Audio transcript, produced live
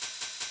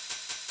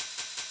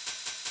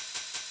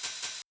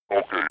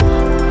Thank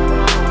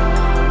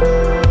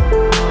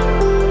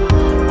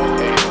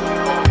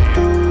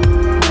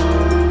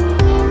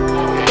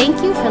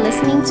you for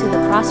listening to the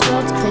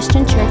Crossroads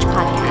Christian Church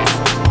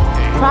podcast.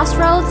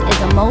 Crossroads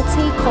is a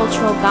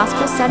multicultural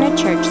gospel-centered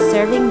church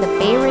serving the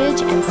Bay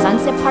Ridge and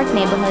Sunset Park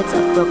neighborhoods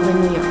of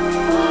Brooklyn, New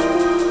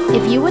York.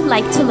 If you would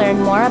like to learn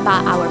more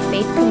about our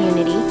faith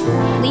community,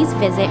 please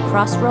visit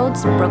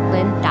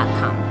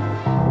crossroadsbrooklyn.com.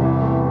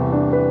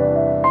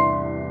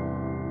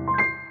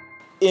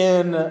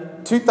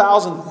 In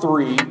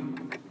 2003,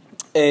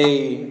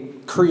 a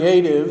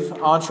creative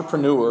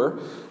entrepreneur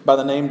by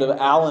the name of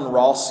Alan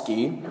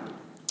Ralsky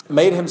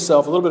made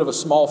himself a little bit of a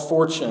small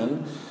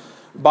fortune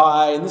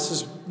by, and this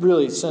is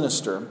really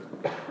sinister,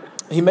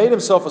 he made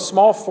himself a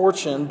small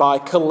fortune by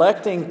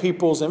collecting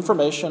people's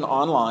information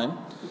online,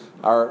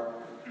 our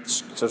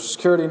social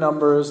security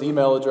numbers,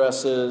 email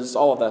addresses,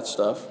 all of that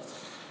stuff.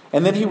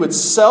 And then he would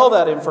sell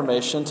that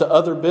information to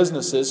other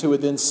businesses who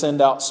would then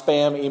send out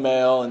spam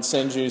email and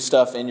send you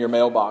stuff in your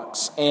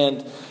mailbox.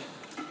 And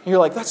you're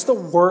like, that's the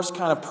worst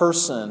kind of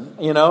person,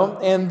 you know?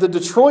 And the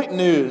Detroit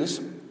News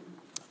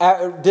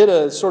did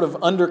a sort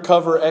of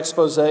undercover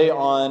expose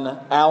on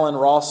Alan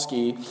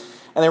Ralsky.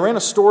 And they ran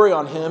a story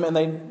on him, and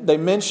they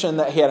mentioned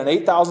that he had an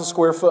 8,000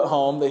 square foot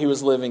home that he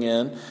was living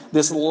in,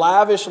 this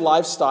lavish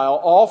lifestyle,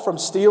 all from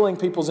stealing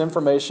people's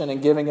information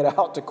and giving it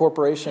out to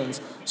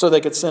corporations so they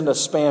could send a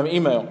spam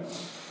email.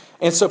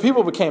 And so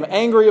people became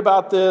angry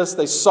about this.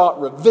 They sought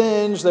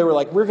revenge. They were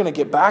like, we're going to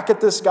get back at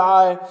this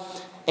guy.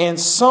 And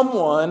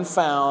someone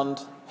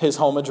found his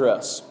home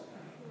address,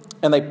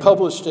 and they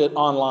published it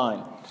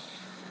online.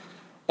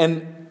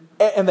 And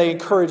they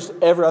encouraged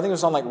I think it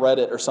was on like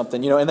Reddit or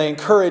something, and they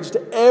encouraged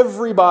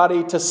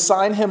everybody to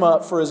sign him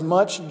up for as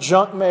much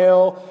junk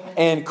mail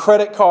and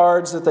credit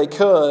cards that they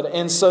could.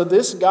 And so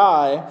this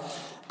guy,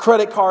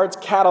 credit cards,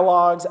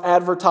 catalogs,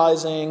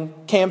 advertising,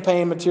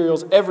 campaign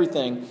materials,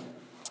 everything.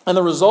 And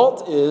the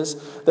result is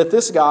that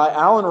this guy,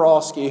 Alan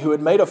Ralsky, who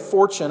had made a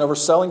fortune over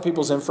selling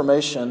people's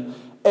information,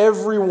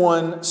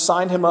 everyone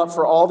signed him up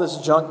for all this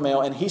junk mail,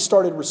 and he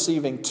started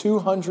receiving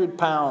 200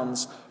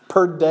 pounds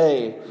per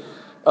day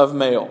of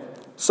mail.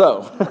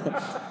 So,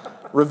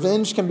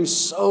 revenge can be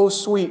so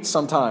sweet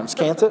sometimes,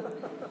 can't it?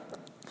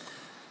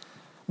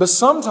 But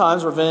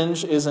sometimes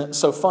revenge isn't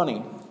so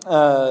funny.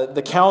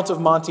 The Count of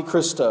Monte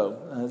Cristo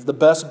is the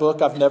best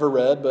book I've never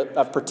read, but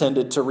I've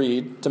pretended to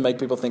read to make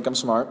people think I'm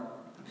smart.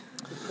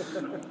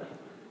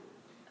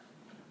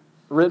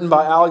 Written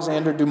by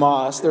Alexander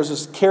Dumas, there's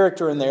this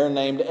character in there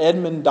named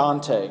Edmond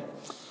Dante.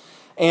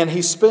 And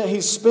he's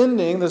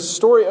spending, the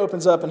story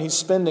opens up and he's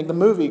spending, the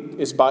movie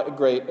is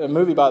great. The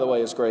movie, by the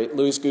way, is great.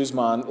 Luis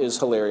Guzman is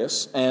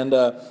hilarious.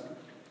 But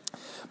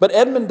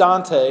Edmond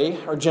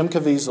Dante, or Jim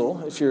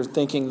Caviezel, if you're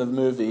thinking the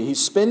movie,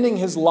 he's spending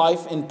his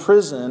life in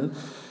prison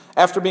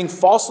after being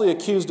falsely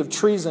accused of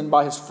treason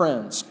by his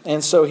friends.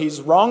 And so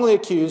he's wrongly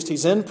accused,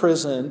 he's in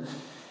prison,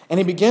 and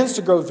he begins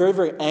to grow very,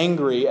 very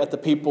angry at the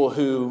people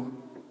who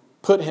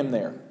put him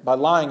there by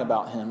lying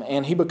about him.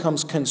 And he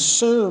becomes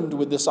consumed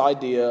with this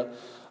idea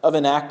of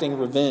enacting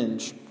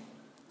revenge.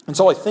 It's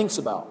all he thinks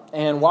about.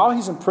 And while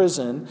he's in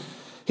prison,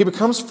 he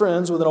becomes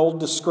friends with an old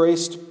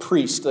disgraced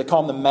priest. They call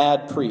him the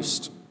Mad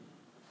Priest.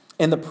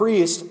 And the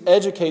priest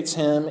educates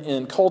him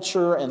in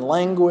culture and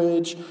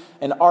language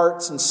and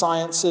arts and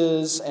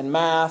sciences and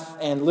math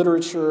and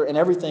literature and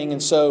everything.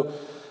 And so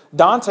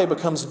Dante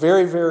becomes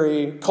very,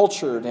 very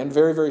cultured and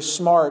very, very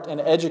smart and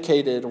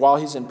educated while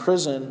he's in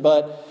prison.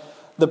 But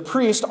the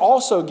priest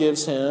also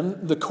gives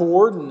him the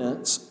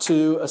coordinates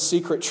to a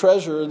secret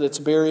treasure that's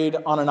buried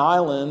on an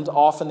island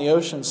off in the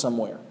ocean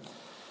somewhere.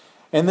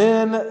 And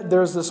then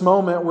there's this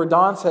moment where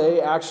Dante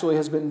actually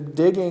has been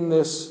digging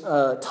this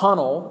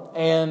tunnel,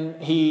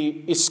 and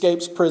he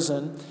escapes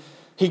prison.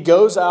 He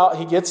goes out,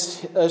 he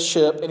gets a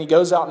ship, and he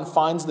goes out and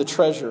finds the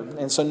treasure.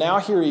 And so now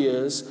here he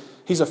is.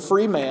 He's a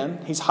free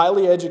man. He's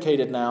highly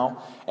educated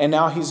now. And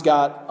now he's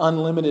got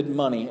unlimited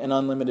money and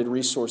unlimited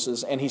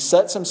resources. And he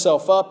sets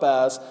himself up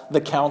as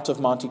the Count of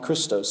Monte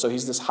Cristo. So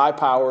he's this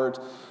high-powered,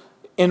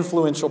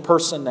 influential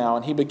person now.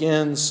 And he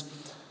begins,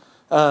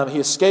 he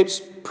escapes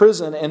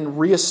prison and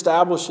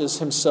reestablishes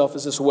himself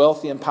as this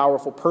wealthy and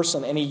powerful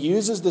person. And he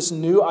uses this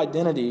new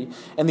identity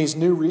and these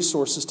new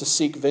resources to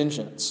seek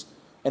vengeance.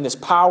 And this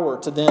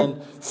power to then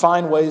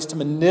find ways to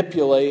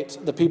manipulate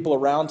the people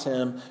around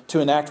him to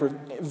enact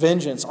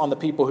vengeance on the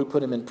people who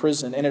put him in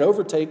prison. And it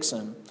overtakes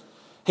him.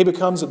 He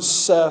becomes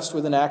obsessed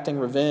with enacting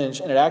revenge,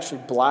 and it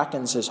actually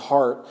blackens his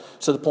heart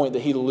to the point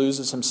that he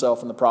loses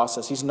himself in the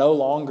process. He's no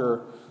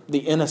longer the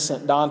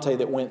innocent Dante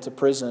that went to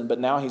prison, but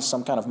now he's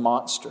some kind of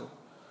monster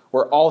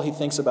where all he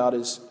thinks about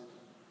is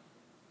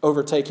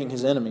overtaking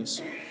his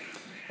enemies.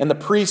 And the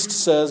priest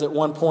says at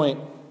one point,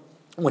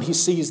 when he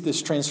sees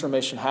this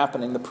transformation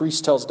happening, the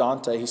priest tells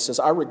Dante, he says,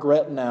 I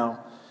regret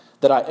now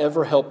that I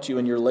ever helped you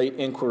in your late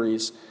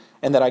inquiries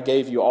and that I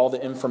gave you all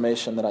the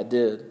information that I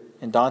did.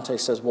 And Dante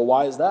says, well,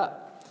 why is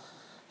that?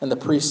 And the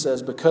priest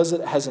says, because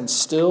it has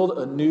instilled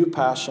a new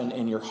passion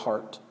in your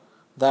heart,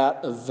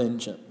 that of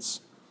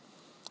vengeance.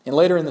 And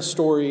later in the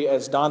story,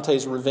 as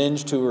Dante's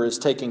revenge tour is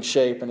taking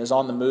shape and is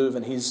on the move,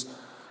 and he's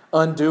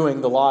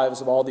undoing the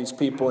lives of all these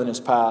people in his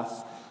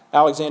path,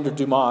 Alexander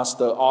Dumas,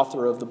 the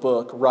author of the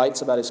book,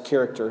 writes about his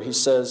character. He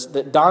says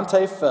that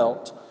Dante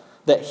felt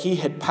that he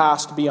had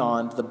passed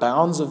beyond the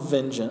bounds of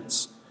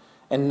vengeance,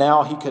 and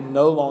now he could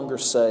no longer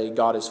say,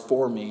 God is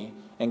for me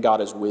and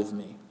God is with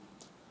me.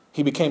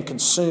 He became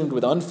consumed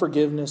with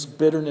unforgiveness,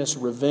 bitterness,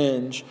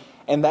 revenge,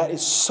 and that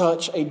is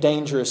such a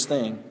dangerous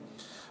thing.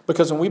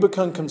 Because when we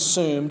become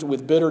consumed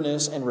with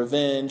bitterness and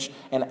revenge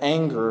and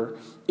anger,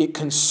 it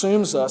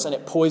consumes us and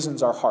it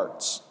poisons our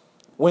hearts.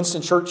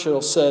 Winston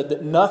Churchill said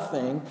that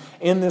nothing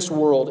in this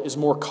world is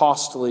more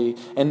costly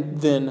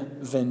than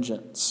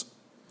vengeance.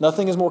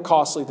 Nothing is more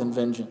costly than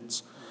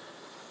vengeance.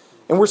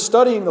 And we're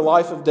studying the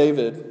life of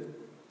David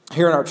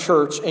here in our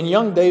church, and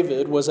young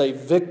David was a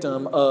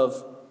victim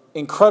of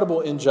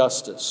incredible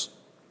injustice.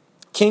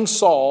 King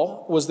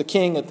Saul was the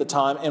king at the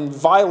time and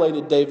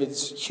violated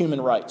David's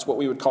human rights, what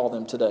we would call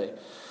them today.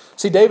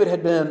 See, David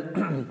had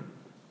been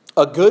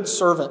a good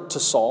servant to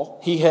Saul.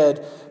 He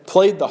had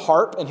played the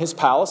harp in his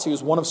palace. He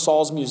was one of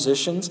Saul's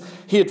musicians.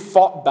 He had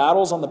fought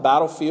battles on the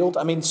battlefield.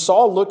 I mean,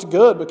 Saul looked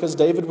good because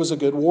David was a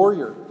good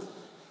warrior.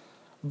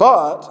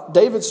 But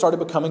David started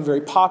becoming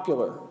very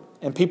popular,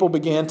 and people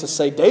began to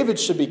say David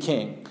should be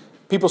king.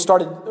 People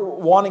started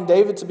wanting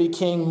David to be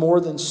king more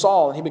than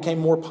Saul, and he became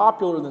more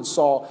popular than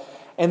Saul.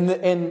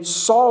 And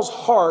Saul's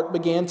heart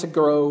began to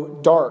grow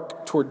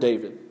dark toward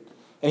David.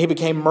 And he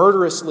became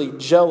murderously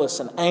jealous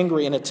and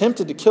angry and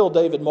attempted to kill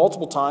David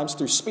multiple times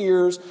through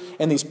spears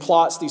and these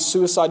plots, these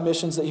suicide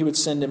missions that he would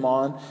send him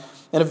on.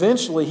 And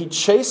eventually he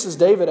chases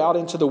David out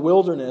into the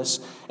wilderness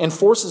and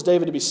forces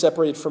David to be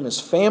separated from his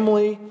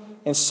family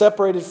and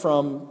separated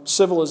from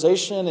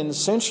civilization. And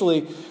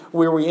essentially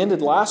where we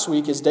ended last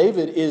week is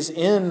David is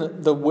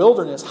in the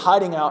wilderness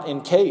hiding out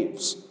in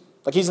caves.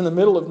 Like he's in the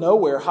middle of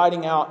nowhere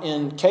hiding out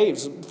in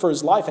caves for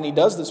his life. And he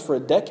does this for a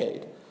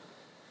decade.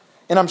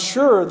 And I'm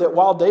sure that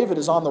while David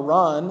is on the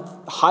run,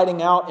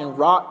 hiding out in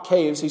rock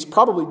caves, he's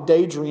probably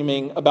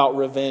daydreaming about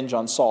revenge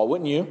on Saul,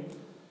 wouldn't you?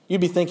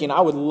 You'd be thinking,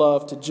 I would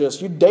love to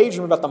you'd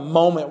daydream about the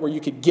moment where you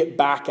could get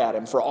back at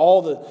him for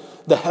all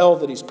the hell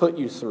that he's put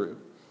you through.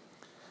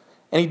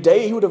 And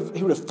he would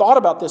have thought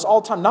about this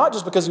all the time, not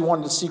just because he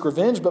wanted to seek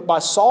revenge, but by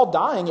Saul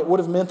dying, it would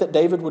have meant that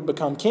David would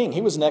become king.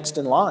 He was next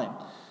in line.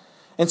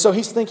 And so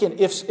he's thinking,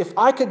 if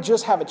I could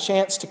just have a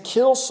chance to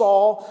kill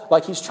Saul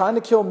like he's trying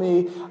to kill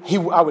me,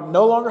 I would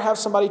no longer have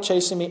somebody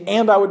chasing me,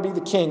 and I would be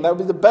the king. That would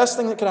be the best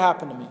thing that could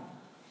happen to me.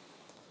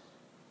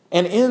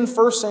 And in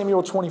 1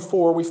 Samuel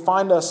 24,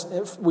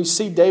 we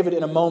see David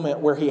in a moment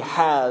where he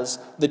has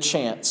the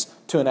chance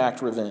to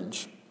enact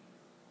revenge.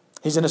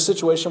 He's in a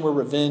situation where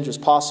revenge is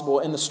possible.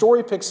 And the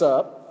story picks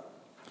up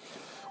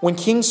when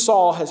King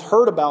Saul has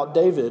heard about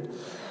David,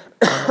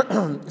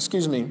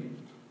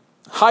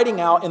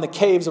 hiding out in the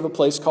caves of a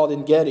place called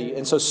En-Gedi.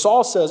 And so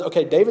Saul says,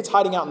 okay, David's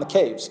hiding out in the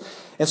caves.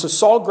 And so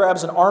Saul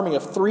grabs an army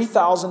of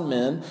 3,000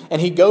 men,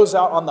 and he goes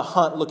out on the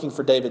hunt looking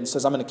for David and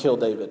says, I'm going to kill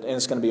David, and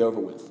it's going to be over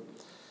with.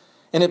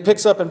 And it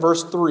picks up in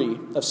verse 3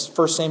 of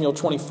 1 Samuel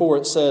 24.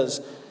 It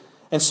says,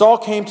 and Saul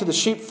came to the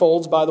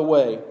sheepfolds by the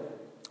way,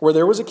 where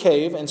there was a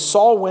cave, and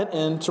Saul went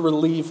in to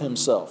relieve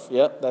himself.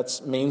 Yep, that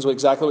means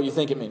exactly what you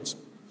think it means.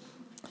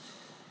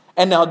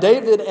 And now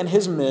David and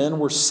his men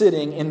were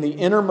sitting in the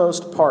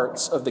innermost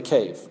parts of the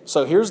cave.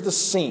 So here's the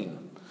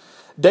scene.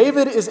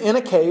 David is in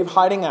a cave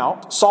hiding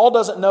out. Saul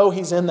doesn't know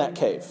he's in that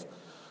cave.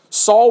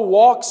 Saul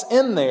walks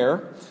in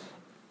there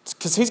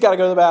because he's got to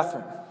go to the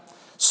bathroom.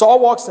 Saul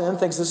walks in,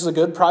 thinks this is a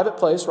good private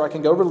place where I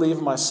can go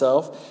relieve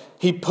myself.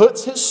 He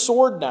puts his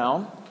sword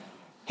down.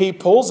 He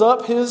pulls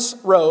up his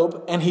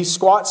robe and he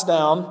squats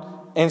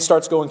down and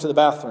starts going to the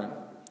bathroom.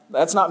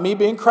 That's not me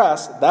being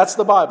crass. That's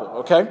the Bible,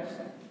 okay?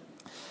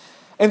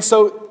 And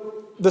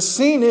so the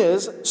scene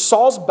is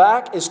Saul's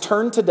back is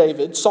turned to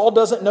David. Saul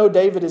doesn't know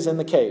David is in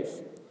the cave.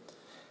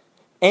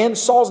 And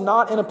Saul's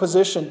not in a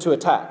position to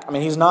attack. I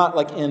mean, he's not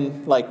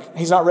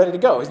he's not ready to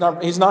go.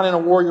 He's not in a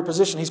warrior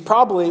position. He's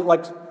probably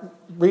like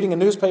reading a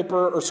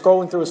newspaper or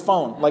scrolling through his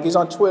phone, like he's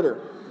on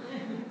Twitter,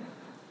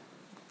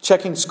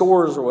 checking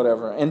scores or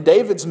whatever. And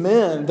David's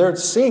men, they're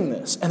seeing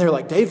this, and they're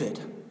like, David,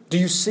 do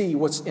you see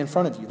what's in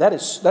front of you?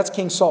 That's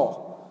King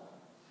Saul.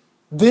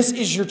 This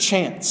is your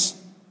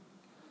chance.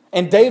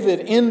 And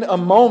David, in a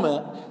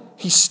moment,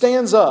 he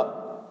stands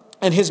up,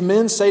 and his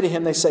men say to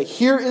him, they say,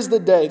 here is the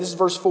day, this is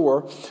verse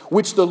 4,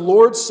 which the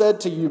Lord said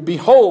to you,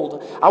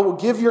 behold, I will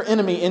give your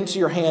enemy into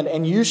your hand,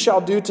 and you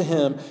shall do to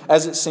him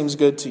as it seems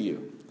good to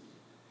you.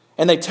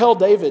 And they tell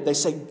David, they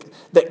say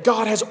that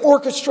God has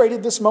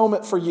orchestrated this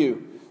moment for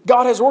you.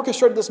 God has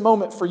orchestrated this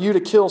moment for you to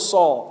kill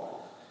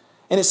Saul.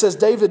 And it says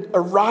David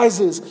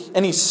arises,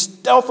 and he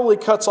stealthily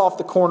cuts off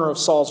the corner of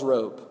Saul's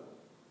robe.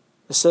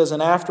 It says,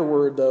 and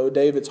afterward, though,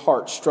 David's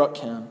heart struck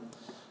him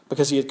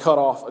because he had cut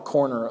off a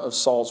corner of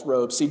Saul's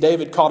robe. See,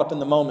 David caught up in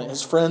the moment.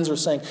 His friends are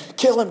saying,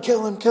 kill him,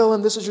 kill him, kill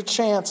him. This is your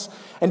chance.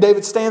 And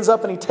David stands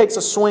up and he takes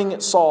a swing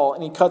at Saul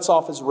and he cuts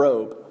off his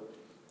robe.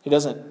 He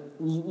doesn't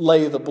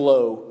lay the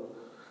blow.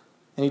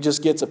 And he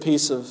just gets a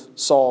piece of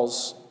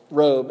Saul's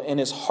robe, and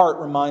his heart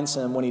reminds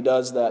him when he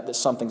does that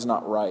something's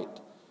not right.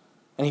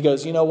 And he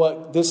goes, you know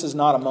what? This is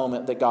not a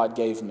moment that God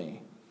gave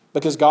me,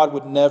 because God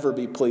would never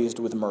be pleased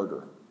with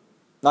murder,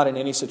 not in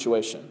any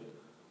situation.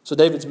 So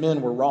David's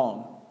men were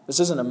wrong. This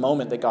isn't a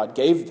moment that God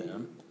gave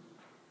them,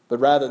 but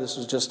rather this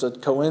was just a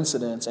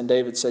coincidence. And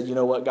David said, you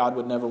know what? God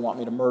would never want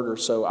me to murder,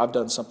 so I've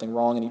done something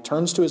wrong. And he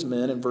turns to his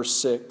men in verse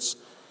 6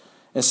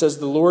 and says,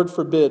 the Lord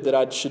forbid that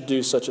I should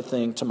do such a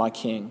thing to my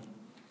king,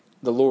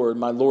 the Lord,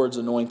 my Lord's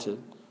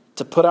anointed,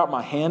 to put out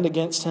my hand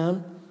against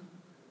him,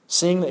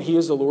 seeing that he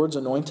is the Lord's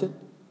anointed.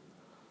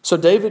 So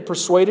David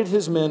persuaded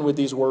his men with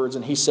these words,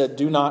 and he said,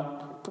 do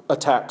not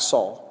attack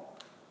Saul.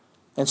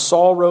 And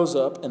Saul rose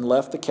up and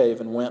left the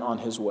cave and went on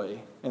his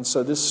way. And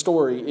so this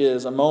story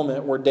is a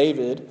moment where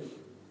David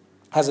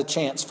has a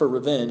chance for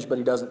revenge, but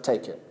he doesn't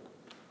take it.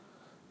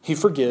 He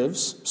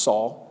forgives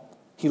Saul.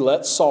 He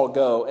lets Saul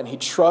go, and he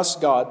trusts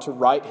God to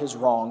right his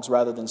wrongs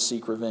rather than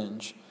seek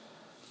revenge.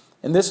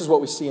 And this is what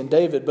we see in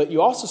David, but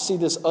you also see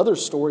this other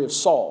story of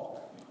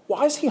Saul.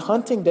 Why is he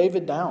hunting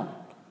David down?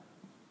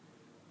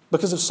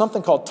 Because of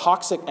something called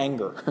toxic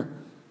anger,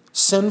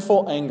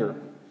 sinful anger.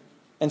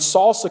 And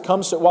Saul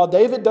succumbs to it. While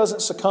David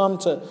doesn't succumb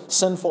to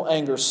sinful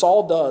anger,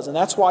 Saul does, and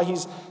that's why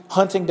he's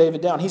hunting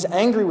David down. He's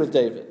angry with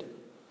David.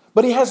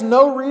 But he has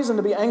no reason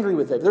to be angry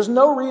with David. There's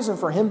no reason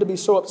for him to be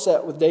so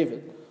upset with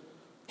David.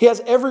 He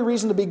has every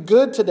reason to be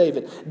good to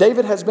David.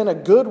 David has been a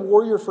good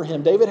warrior for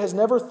him. David has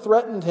never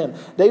threatened him.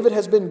 David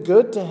has been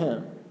good to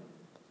him.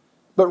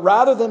 But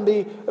rather than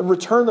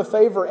return the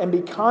favor and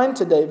be kind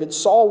to David,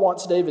 Saul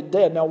wants David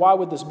dead. Now, why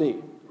would this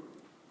be?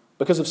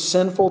 Because of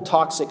sinful,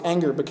 toxic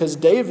anger. Because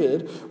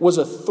David was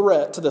a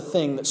threat to the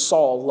thing that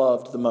Saul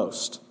loved the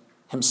most,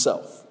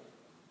 himself.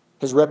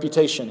 His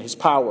reputation, his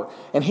power.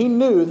 And he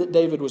knew that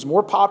David was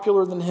more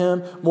popular than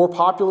him, more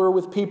popular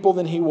with people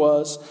than he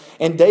was.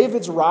 And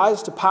David's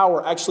rise to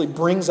power actually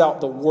brings out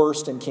the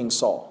worst in King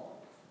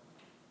Saul.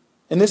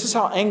 And this is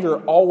how anger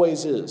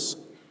always is.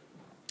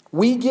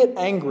 We get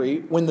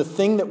angry when the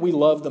thing that we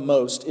love the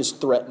most is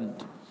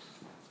threatened.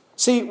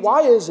 See,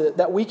 why is it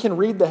that we can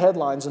read the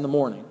headlines in the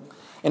morning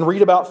and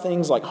read about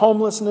things like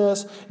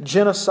homelessness,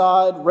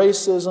 genocide,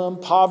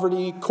 racism,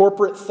 poverty,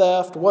 corporate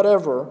theft,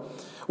 whatever?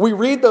 We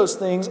read those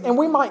things and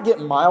we might get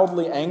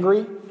mildly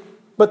angry,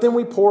 but then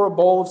we pour a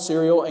bowl of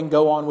cereal and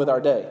go on with our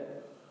day.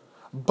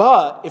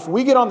 But if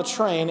we get on the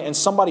train and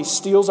somebody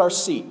steals our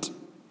seat,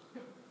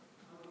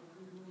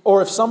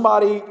 or if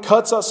somebody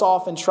cuts us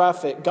off in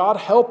traffic, God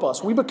help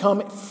us, we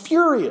become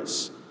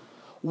furious.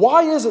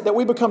 Why is it that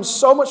we become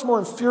so much more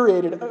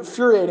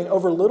infuriating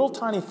over little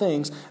tiny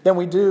things than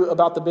we do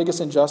about the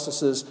biggest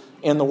injustices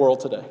in the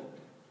world today?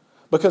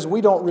 Because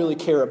we don't really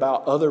care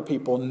about other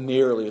people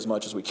nearly as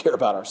much as we care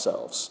about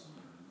ourselves.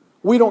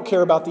 We don't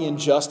care about the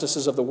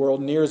injustices of the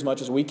world near as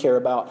much as we care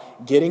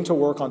about getting to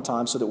work on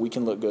time so that we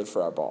can look good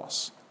for our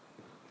boss.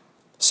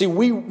 See,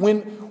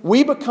 when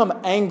we become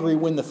angry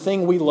when the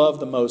thing we love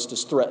the most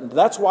is threatened.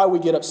 That's why we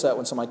get upset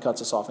when somebody cuts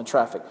us off in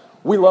traffic.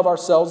 We love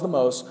ourselves the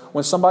most.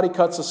 When somebody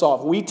cuts us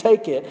off, we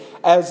take it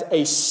as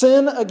a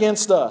sin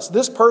against us.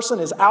 This person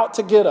is out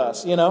to get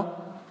us, you know.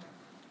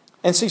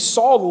 And see,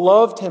 Saul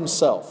loved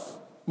himself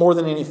more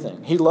than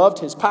anything. He loved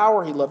his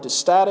power, he loved his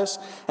status,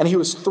 and he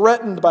was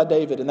threatened by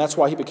David, and that's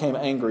why he became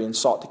angry and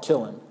sought to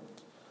kill him.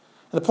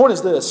 And the point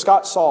is this: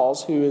 Scott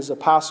Sauls, who is a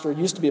pastor,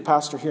 used to be a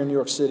pastor here in New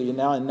York City and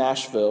now in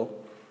Nashville,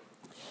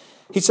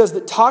 he says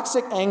that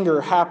toxic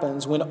anger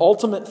happens when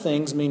ultimate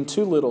things mean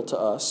too little to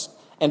us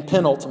and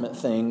penultimate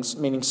things,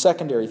 meaning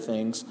secondary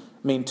things,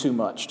 mean too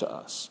much to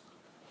us.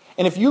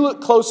 And if you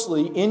look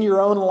closely in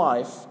your own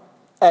life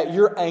at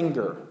your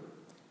anger,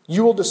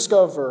 you will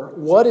discover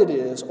what it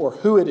is or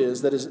who it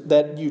is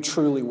that you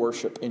truly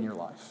worship in your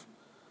life.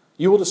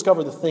 You will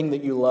discover the thing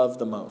that you love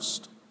the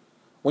most.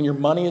 When your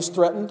money is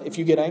threatened, if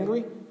you get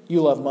angry,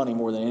 you love money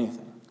more than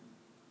anything.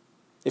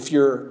 If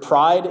your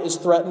pride is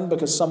threatened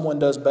because someone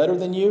does better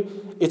than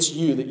you, it's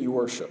you that you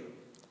worship.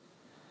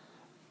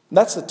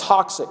 That's the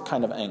toxic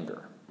kind of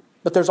anger.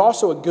 But there's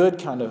also a good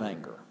kind of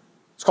anger.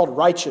 It's called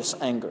righteous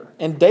anger.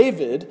 And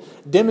David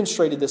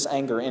demonstrated this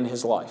anger in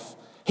his life.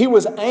 He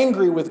was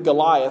angry with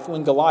Goliath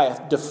when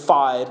Goliath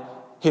defied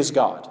his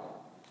God.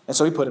 And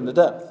so he put him to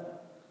death.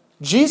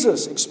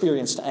 Jesus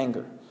experienced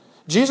anger.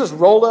 Jesus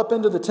rolled up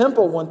into the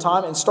temple one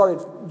time and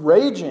started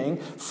raging,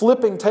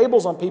 flipping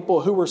tables on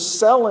people who were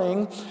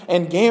selling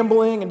and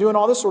gambling and doing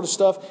all this sort of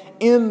stuff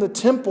in the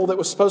temple that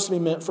was supposed to be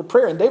meant for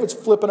prayer. And David's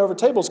flipping over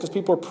tables because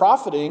people are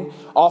profiting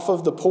off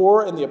of the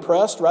poor and the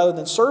oppressed rather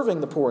than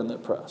serving the poor and the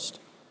oppressed.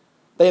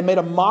 They had made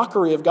a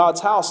mockery of God's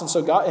house,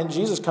 and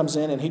Jesus comes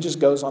in and he just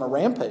goes on a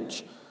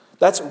rampage.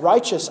 That's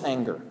righteous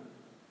anger.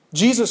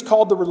 Jesus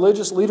called the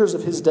religious leaders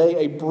of his day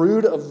a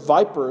brood of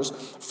vipers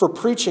for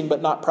preaching but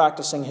not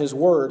practicing his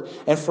word,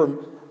 and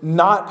for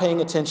not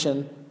paying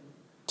attention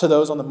to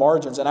those on the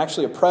margins and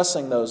actually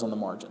oppressing those on the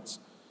margins.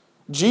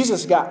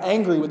 Jesus got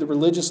angry with the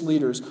religious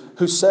leaders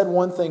who said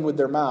one thing with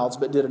their mouths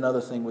but did another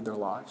thing with their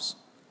lives.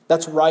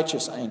 That's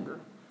righteous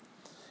anger.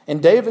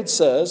 And David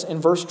says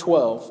in verse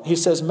 12, he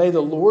says, "May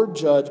the Lord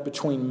judge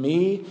between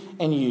me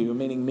and you,"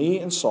 meaning me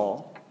and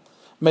Saul,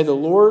 May the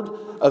Lord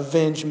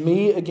avenge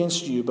me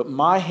against you, but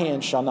my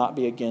hand shall not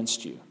be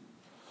against you.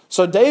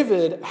 So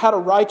David had a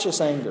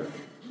righteous anger.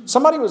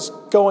 Somebody was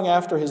going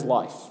after his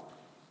life.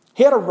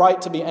 He had a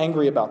right to be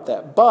angry about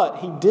that, but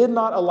he did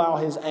not allow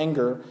his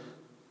anger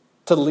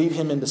to lead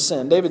him into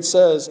sin. David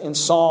says in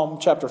Psalm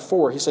chapter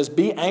 4, he says,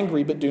 "Be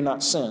angry, but do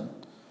not sin."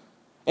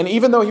 And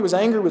even though he was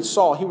angry with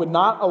Saul, he would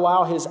not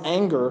allow his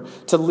anger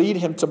to lead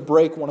him to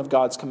break one of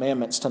God's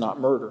commandments, to not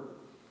murder.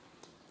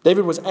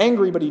 David was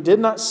angry, but he did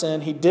not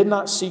sin. He did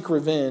not seek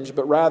revenge,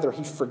 but rather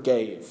he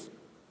forgave.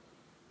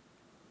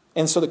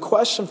 And so the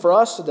question for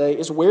us today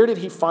is, where did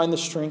he find the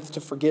strength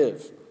to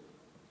forgive?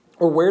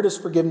 Or where does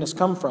forgiveness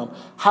come from?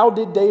 How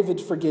did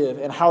David forgive,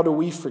 and how do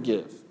we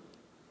forgive?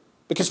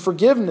 Because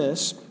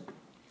forgiveness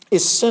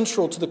is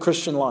central to the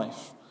Christian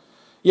life.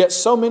 Yet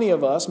so many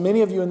of us,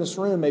 many of you in this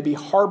room, may be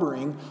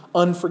harboring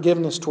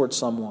unforgiveness towards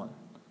someone.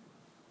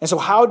 And so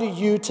how do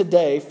you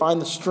today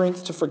find the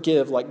strength to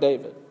forgive like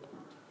David?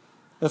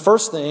 The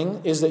first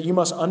thing is that you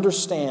must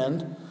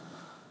understand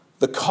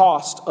the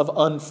cost of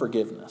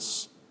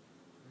unforgiveness.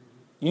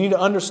 You need to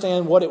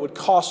understand what it would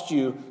cost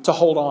you to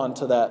hold on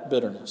to that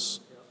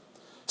bitterness.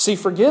 See,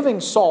 forgiving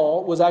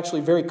Saul was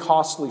actually very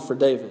costly for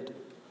David.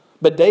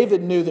 But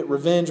David knew that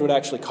revenge would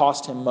actually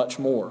cost him much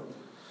more.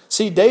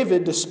 See,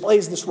 David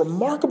displays this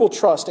remarkable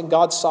trust in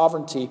God's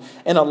sovereignty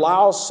and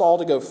allows Saul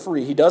to go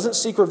free. He doesn't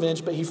seek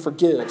revenge, but he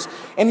forgives.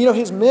 And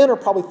his men are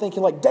probably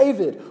thinking like,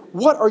 David,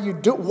 what are you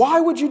doing? Why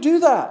would you do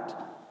that?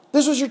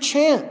 This was your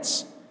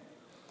chance.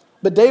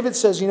 But David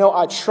says,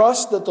 I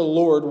trust that the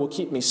Lord will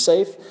keep me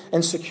safe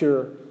and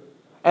secure,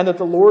 and that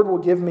the Lord will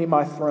give me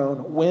my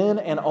throne when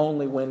and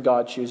only when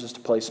God chooses to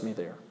place me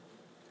there.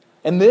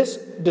 And this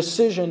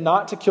decision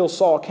not to kill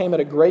Saul came at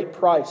a great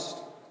price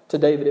to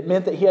David. It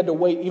meant that he had to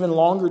wait even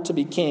longer to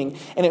be king,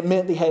 and it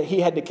meant that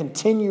he had to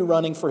continue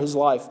running for his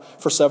life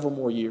for several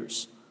more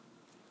years.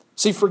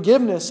 See,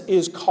 forgiveness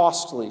is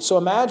costly. So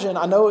imagine,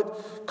 I know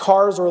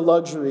cars are a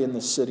luxury in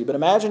this city, but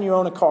imagine you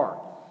own a car.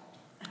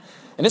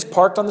 And it's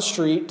parked on the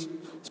street,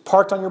 it's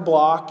parked on your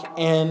block,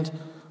 and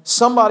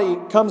somebody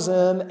comes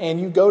in and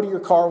you go to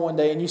your car one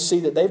day and you see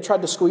that they've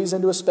tried to squeeze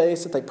into a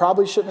space that they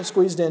probably shouldn't have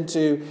squeezed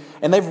into,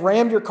 and they've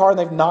rammed your car and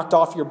they've knocked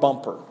off your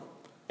bumper.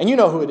 And you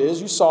know who it is,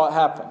 you saw it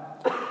happen.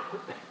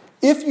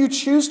 If you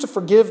choose to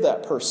forgive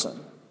that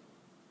person,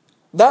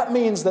 that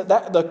means that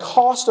the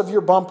cost of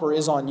your bumper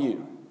is on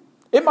you.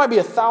 It might be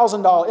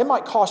 $1,000. It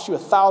might cost you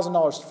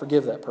 $1,000 to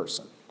forgive that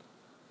person.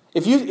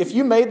 If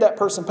you made that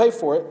person pay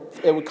for it,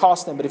 it would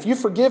cost them. But if you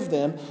forgive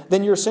them,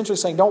 then you're essentially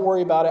saying, don't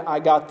worry about it, I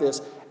got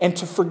this. And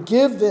to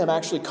forgive them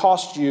actually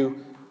cost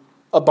you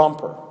a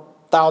bumper,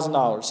 $1,000,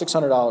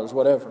 $600,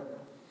 whatever.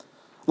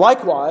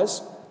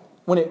 Likewise,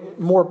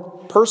 more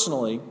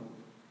personally,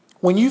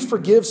 when you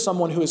forgive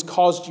someone who has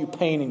caused you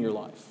pain in your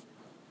life,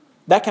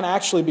 that can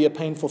actually be a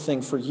painful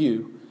thing for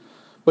you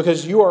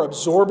because you are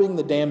absorbing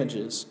the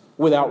damages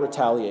without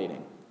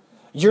retaliating.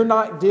 You're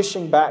not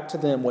dishing back to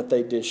them what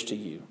they dish to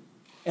you.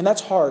 And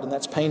that's hard and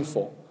that's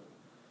painful.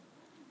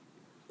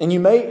 And you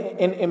may,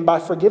 and by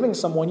forgiving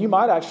someone, you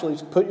might actually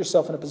put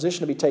yourself in a position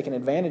to be taken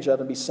advantage of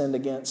and be sinned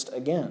against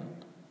again.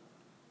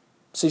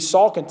 See,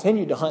 Saul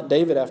continued to hunt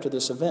David after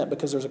this event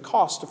because there's a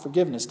cost to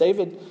forgiveness.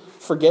 David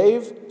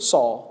forgave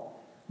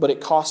Saul, but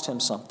it cost him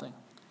something.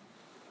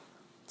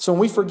 So when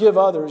we forgive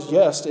others,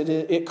 yes,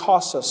 it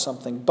costs us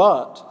something,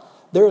 but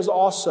there is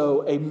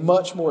also a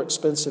much more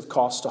expensive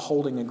cost to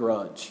holding a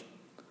grudge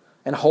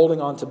and holding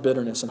on to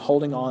bitterness and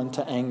holding on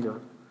to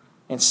anger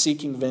and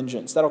seeking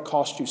vengeance. That'll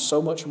cost you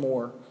so much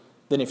more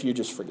than if you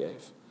just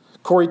forgave.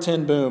 Corrie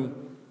ten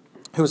Boom,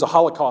 who was a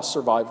Holocaust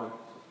survivor,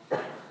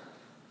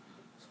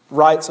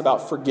 writes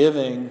about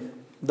forgiving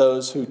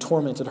those who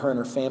tormented her and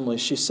her family.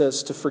 She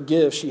says to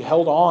forgive, she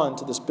held on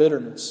to this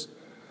bitterness,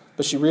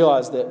 but she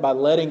realized that by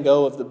letting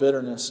go of the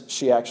bitterness,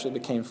 she actually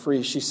became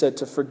free. She said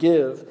to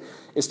forgive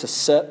is to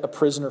set a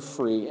prisoner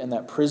free, and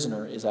that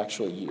prisoner is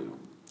actually you.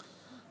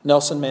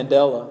 Nelson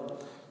Mandela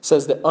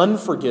says that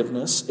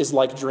unforgiveness is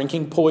like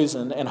drinking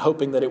poison and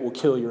hoping that it will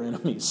kill your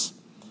enemies.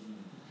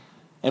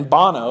 And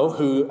Bono,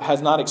 who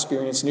has not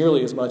experienced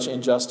nearly as much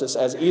injustice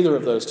as either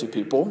of those two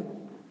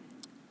people,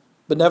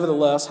 but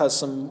nevertheless has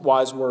some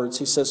wise words.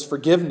 He says,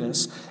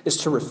 forgiveness is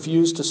to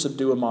refuse to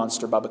subdue a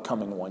monster by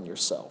becoming one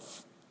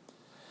yourself.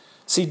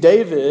 See,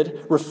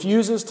 David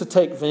refuses to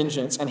take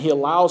vengeance, and he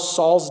allows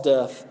Saul's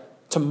death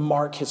to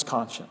mark his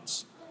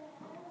conscience.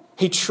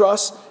 He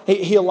refuses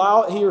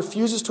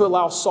to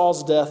allow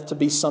Saul's death to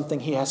be something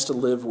he has to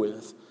live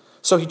with.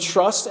 So he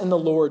trusts in the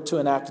Lord to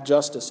enact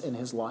justice in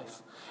his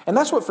life. And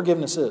that's what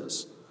forgiveness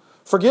is.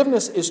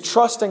 Forgiveness is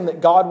trusting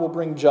that God will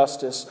bring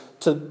justice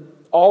to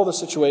all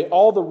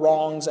the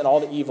wrongs and all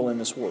the evil in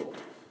this world.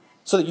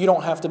 So that you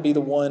don't have to be the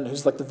one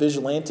who's like the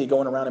vigilante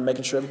going around and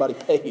making sure everybody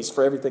pays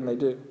for everything they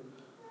do.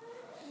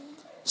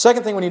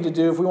 Second thing we need to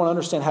do if we want to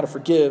understand how to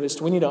forgive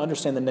is we need to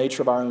understand the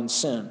nature of our own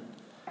sin.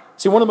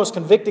 See, one of the most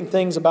convicting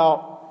things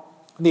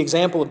about the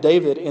example of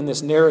David in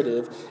this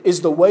narrative is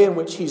the way in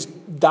which he's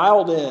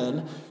dialed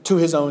in to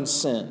his own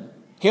sin.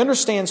 He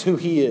understands who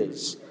he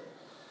is.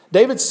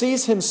 David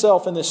sees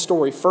himself in this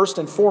story first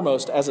and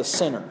foremost as a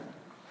sinner,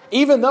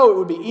 even though it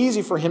would be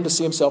easy for him to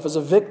see himself as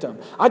a victim.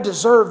 I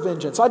deserve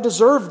vengeance. I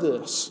deserve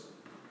this.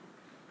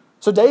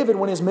 So David,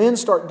 when his men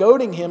start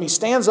goading him, he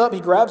stands up, he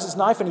grabs his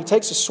knife, and he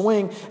takes a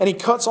swing, and he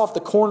cuts off the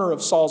corner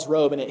of Saul's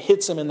robe, and it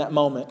hits him in that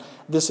moment.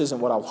 This isn't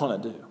what I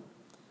want to do.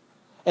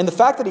 And the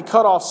fact that he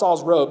cut off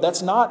Saul's robe,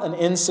 that's not an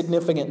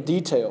insignificant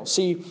detail.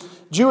 See,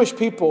 Jewish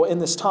people in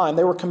this time,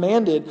 they were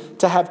commanded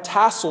to have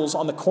tassels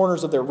on the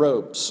corners of their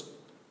robes.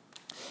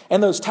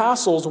 And those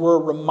tassels were a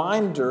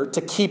reminder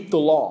to keep the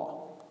law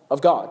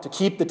of God, to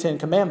keep the 10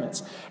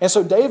 Commandments. And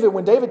so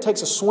when David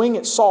takes a swing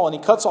at Saul and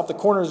he cuts off the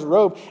corner of his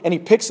robe and he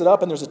picks it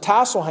up and there's a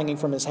tassel hanging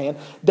from his hand,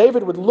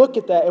 David would look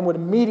at that and would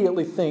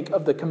immediately think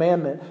of the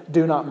commandment,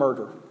 do not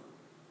murder.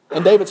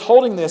 And David's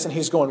holding this and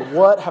he's going,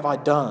 what have I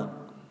done?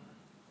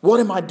 What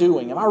am I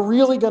doing? Am I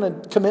really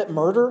going to commit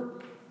murder?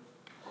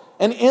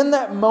 And in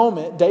that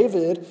moment,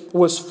 David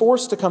was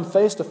forced to come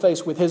face to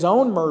face with his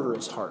own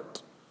murderous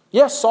heart.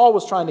 Yes, Saul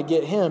was trying to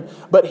get him,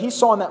 but he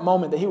saw in that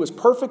moment that he was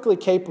perfectly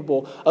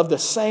capable of the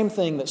same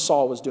thing that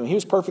Saul was doing. He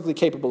was perfectly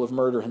capable of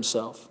murder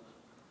himself.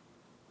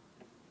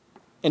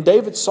 And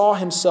David saw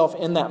himself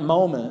in that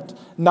moment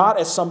not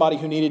as somebody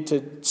who needed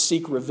to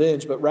seek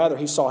revenge, but rather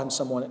he saw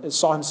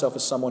himself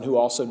as someone who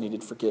also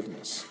needed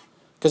forgiveness,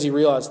 because he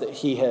realized that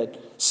he had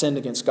sinned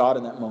against God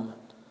in that moment.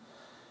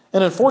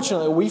 And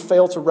unfortunately, we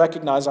fail to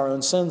recognize our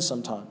own sins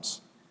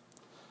sometimes.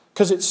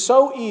 Because it's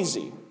so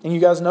easy, and you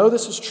guys know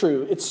this is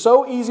true, it's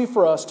so easy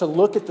for us to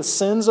look at the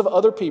sins of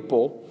other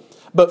people,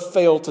 but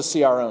fail to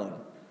see our own.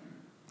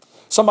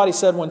 Somebody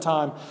said one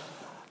time,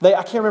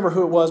 I can't remember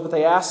who it was, but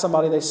they asked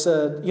somebody, they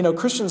said,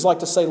 Christians like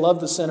to say love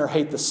the sin or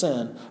hate the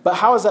sin, but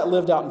how is that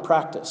lived out in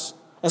practice?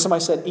 And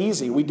somebody said,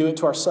 easy, we do it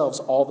to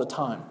ourselves all the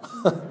time.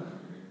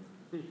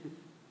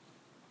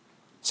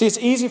 See, it's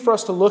easy for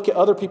us to look at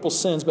other people's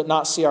sins but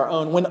not see our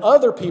own. When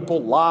other people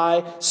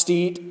lie,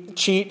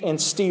 cheat, and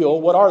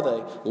steal, what are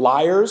they?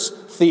 Liars,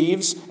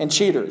 thieves, and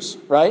cheaters,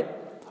 right?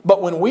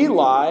 But when we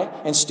lie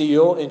and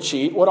steal and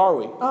cheat, what are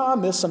we? I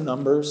missed some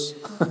numbers.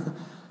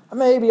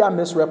 Maybe I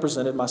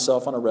misrepresented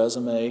myself on a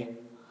resume.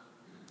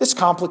 It's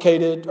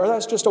complicated, or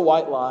that's just a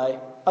white lie.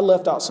 I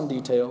left out some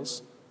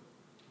details.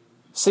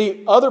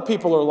 See, other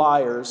people are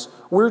liars.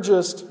 We're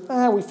just,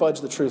 we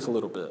fudge the truth a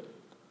little bit.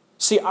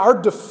 See,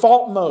 our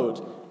default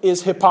mode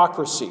is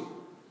hypocrisy.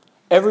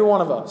 Every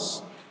one of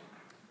us.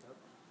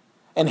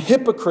 And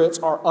hypocrites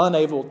are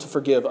unable to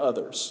forgive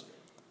others.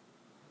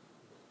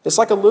 It's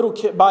like a little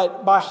kid.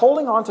 By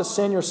holding on to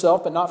sin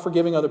yourself but not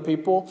forgiving other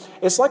people,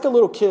 it's like a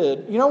little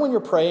kid. You know when you're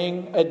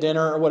praying at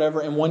dinner or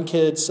whatever, and one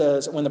kid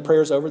says, when the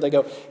prayer's over, they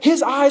go,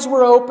 his eyes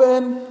were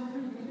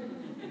open.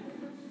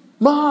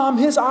 Mom,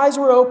 his eyes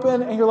were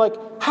open. And you're like,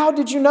 how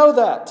did you know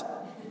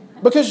that?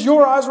 Because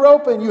your eyes were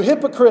open, you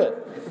hypocrite.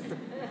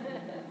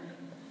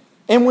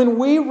 And when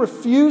we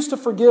refuse to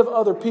forgive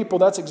other people,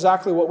 that's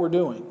exactly what we're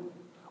doing.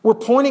 We're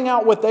pointing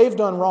out what they've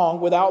done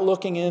wrong without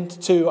looking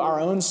into our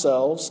own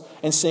selves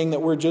and seeing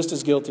that we're just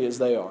as guilty as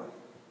they are.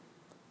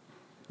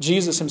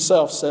 Jesus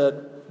himself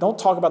said, don't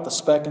talk about the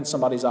speck in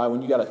somebody's eye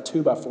when you got a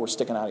 2x4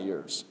 sticking out of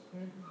yours.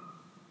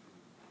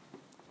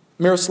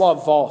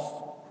 Miroslav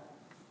Volf,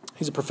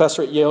 he's a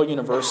professor at Yale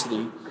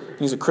University.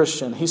 He's a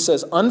Christian. He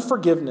says,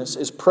 unforgiveness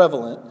is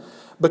prevalent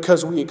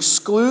because we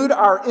exclude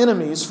our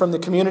enemies from the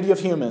community of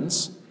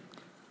humans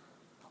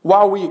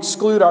while we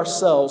exclude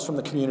ourselves from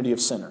the community of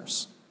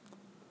sinners.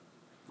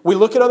 We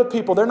look at other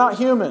people, they're not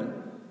human.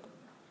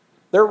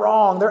 They're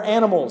wrong, they're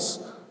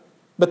animals.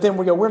 But then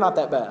we go, we're not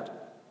that bad.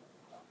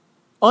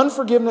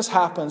 Unforgiveness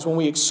happens when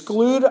we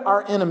exclude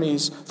our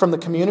enemies from the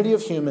community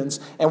of humans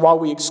and while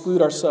we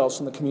exclude ourselves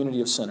from the community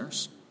of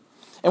sinners.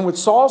 And with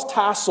Saul's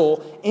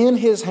tassel in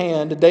his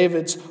hand,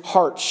 David's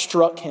heart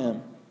struck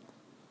him.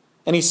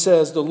 And he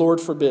says, the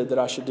Lord forbid that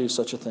I should do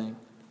such a thing.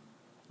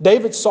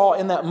 David saw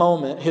in that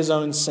moment his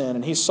own sin,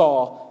 and he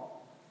saw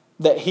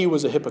that he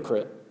was a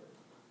hypocrite.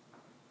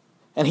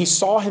 And he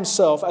saw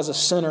himself as a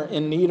sinner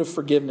in need of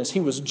forgiveness. He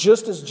was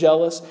just as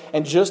jealous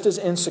and just as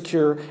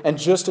insecure and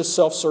just as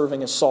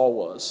self-serving as Saul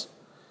was.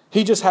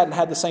 He just hadn't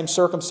had the same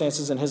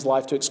circumstances in his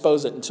life to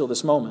expose it until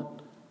this moment.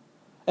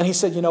 And he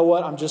said, you know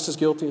what? I'm just as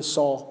guilty as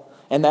Saul.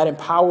 And that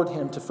empowered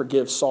him to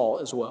forgive Saul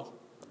as well.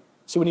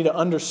 See, we need to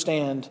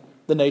understand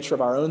the nature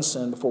of our own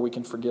sin before we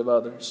can forgive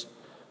others.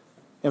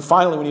 And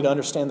finally, we need to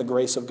understand the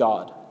grace of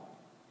God.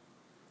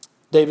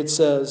 David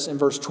says in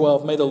verse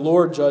 12, may the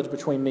Lord judge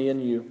between me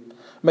and you.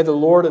 May the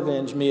Lord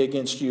avenge me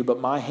against you, but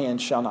my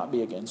hand shall not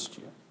be against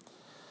you.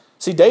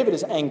 See, David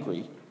is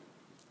angry,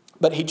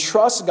 but he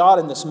trusts God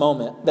in this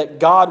moment that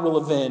God will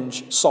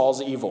avenge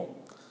Saul's evil.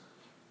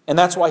 And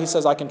that's why he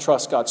says, I can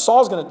trust God.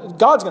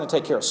 God's going to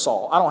take care of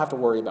Saul. I don't have to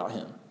worry about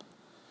him.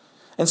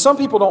 And some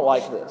people don't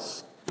like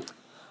this.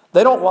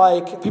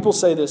 People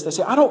say this, they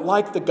say, I don't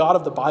like the God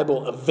of the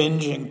Bible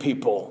avenging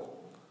people.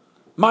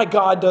 My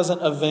God doesn't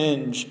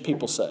avenge,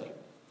 people say.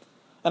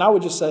 And I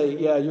would just say,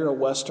 yeah, you're a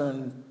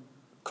Western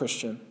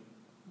Christian.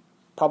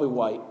 Probably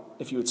white,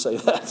 if you would say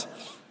that.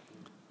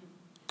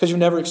 Because you've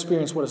never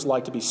experienced what it's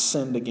like to be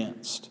sinned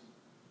against.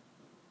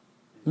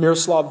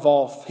 Miroslav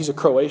Volf, he's a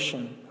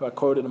Croatian who I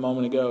quoted a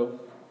moment ago.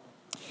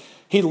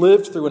 He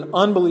lived through an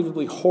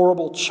unbelievably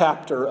horrible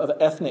chapter of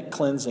ethnic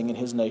cleansing in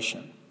his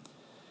nation.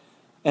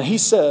 And he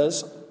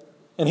says,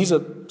 and he's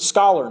a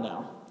scholar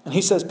now, and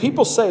he says,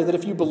 people say that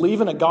if you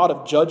believe in a God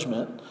of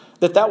judgment,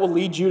 that will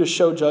lead you to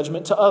show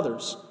judgment to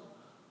others.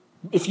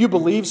 If you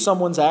believe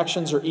someone's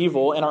actions are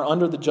evil and are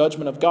under the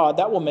judgment of God,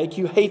 that will make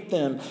you hate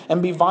them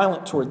and be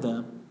violent toward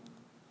them.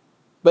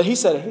 But he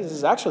said,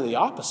 it's actually the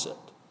opposite.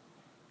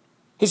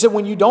 He said,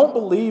 when you don't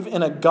believe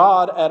in a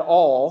God at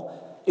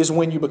all is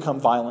when you become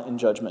violent and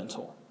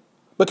judgmental.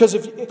 Because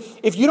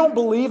if you don't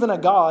believe in a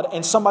God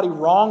and somebody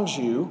wrongs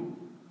you,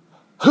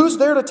 who's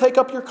there to take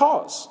up your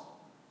cause?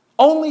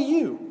 Only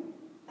you.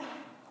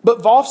 But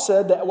Volf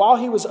said that while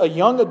he was a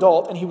young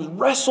adult and he was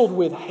wrestled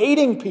with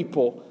hating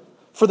people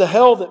for the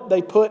hell that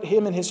they put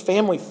him and his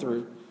family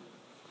through,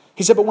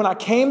 he said, but when I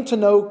came to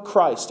know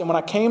Christ and when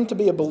I came to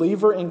be a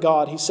believer in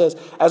God, he says,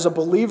 as a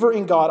believer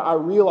in God, I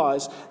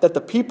realized that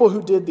the people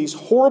who did these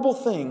horrible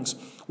things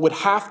would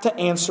have to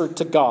answer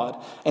to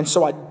God. And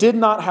so I did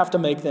not have to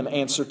make them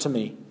answer to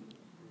me.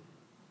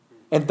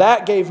 And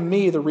that gave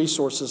me the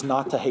resources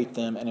not to hate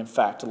them and in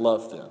fact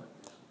love them.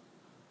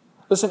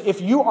 Listen,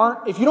 if you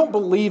don't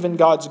believe in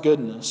God's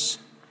goodness,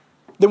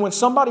 then when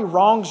somebody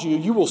wrongs you,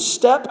 you will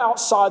step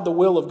outside the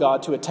will of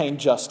God to attain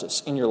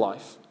justice in your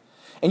life.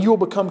 And you will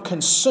become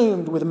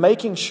consumed with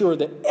making sure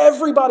that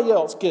everybody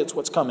else gets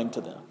what's coming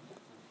to them.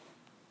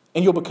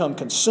 And you'll become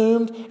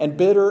consumed and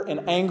bitter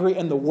and angry,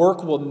 and the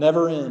work will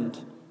never end.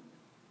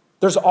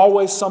 There's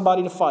always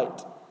somebody to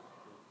fight.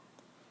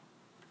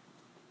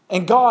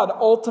 And God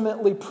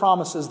ultimately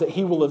promises that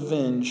He will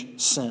avenge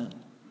sin.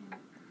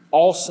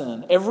 All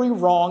sin, every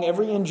wrong,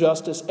 every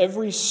injustice,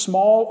 every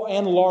small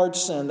and large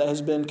sin that has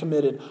been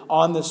committed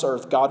on this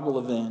earth, God will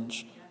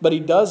avenge. But He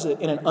does it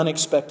in an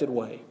unexpected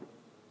way.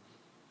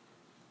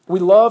 We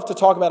love to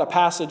talk about a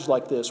passage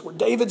like this where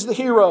David's the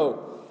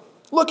hero.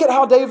 Look at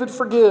how David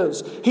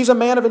forgives. He's a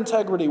man of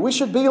integrity. We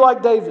should be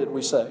like David,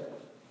 we say.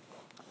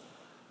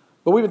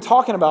 But we've been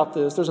talking about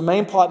this. There's a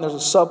main plot and there's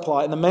a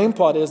subplot. And the main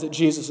plot is that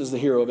Jesus is the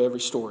hero of every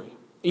story.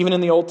 Even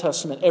in the Old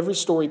Testament, every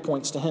story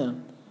points to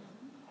Him.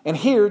 And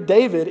here,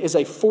 David is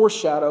a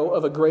foreshadow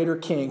of a greater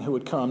king who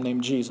would come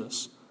named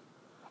Jesus.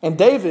 And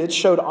David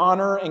showed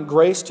honor and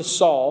grace to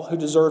Saul, who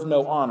deserved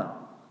no honor.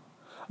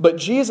 But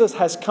Jesus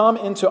has come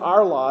into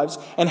our lives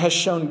and has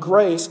shown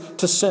grace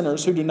to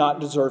sinners who do not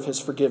deserve His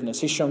forgiveness.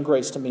 He's shown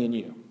grace to me and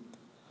you.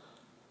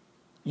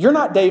 You're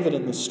not David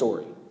in this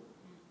story.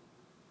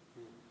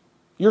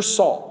 You're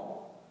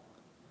Saul.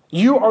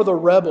 You are the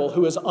rebel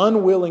who is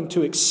unwilling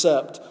to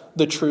accept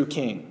the true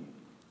king.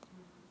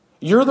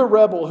 You're the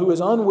rebel who is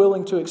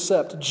unwilling to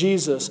accept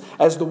Jesus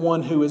as the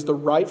one who is the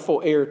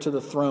rightful heir to the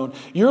throne.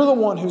 You're the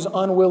one who's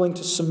unwilling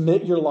to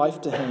submit your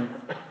life to Him.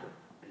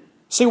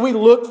 See, we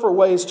look for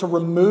ways to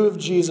remove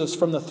Jesus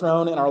from the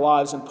throne in our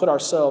lives and put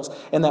ourselves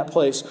in that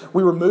place.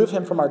 We remove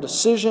Him from our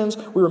decisions.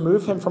 We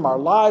remove Him from our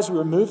lives. We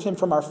remove Him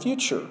from our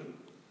future.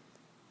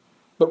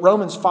 But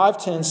Romans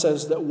 5:10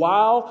 says that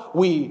while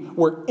we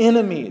were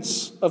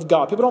enemies of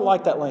God, people don't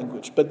like that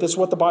language, but this is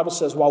what the Bible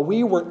says. While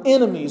we were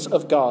enemies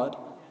of God,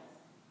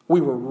 we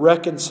were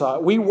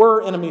reconciled. We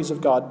were enemies of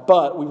God,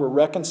 but we were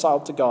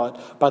reconciled to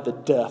God by the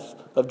death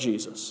of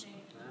Jesus.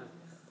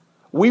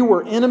 We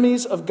were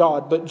enemies of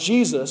God, but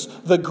Jesus,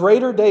 the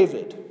greater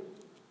David,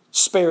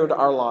 spared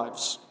our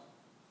lives.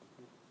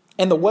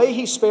 And the way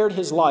He spared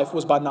His life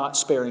was by not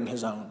sparing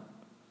His own.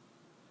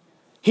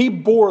 He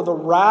bore the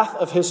wrath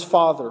of His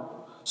Father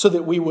so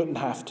that we wouldn't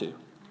have to.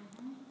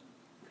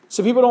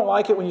 So people don't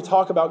like it when you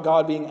talk about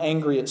God being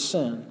angry at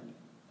sin.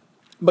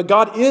 But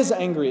God is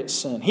angry at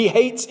sin. He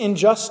hates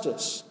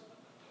injustice.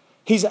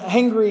 He's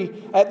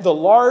angry at the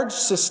large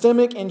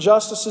systemic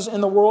injustices in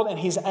the world, and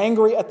He's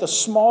angry at the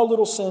small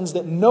little sins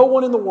that no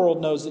one in the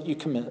world knows that you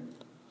commit.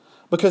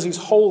 Because He's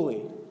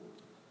holy.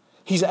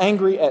 He's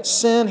angry at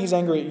sin. He's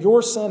angry at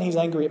your sin. He's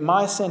angry at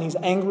my sin. He's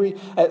angry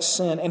at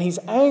sin. And He's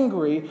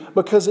angry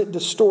because it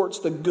distorts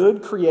the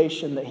good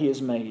creation that He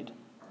has made.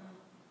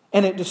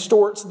 And it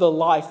distorts the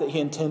life that He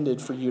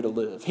intended for you to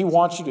live. He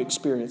wants you to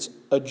experience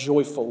a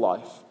joyful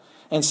life.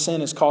 And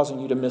sin is causing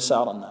you to miss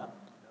out on that.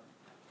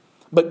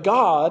 But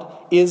God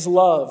is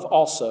love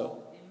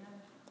also.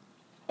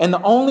 And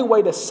the only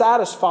way to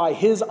satisfy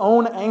His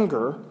own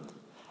anger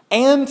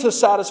and to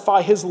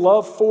satisfy His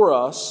love for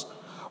us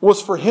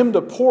was for Him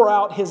to pour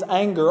out His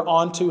anger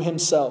onto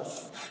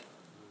Himself.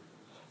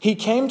 He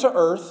came to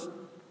earth,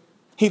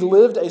 He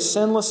lived a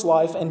sinless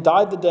life and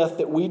died the death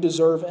that we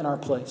deserve in our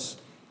place.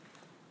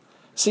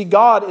 See,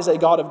 God is a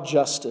God of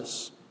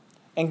justice.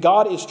 And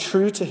God is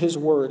true to His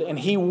word. And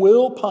He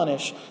will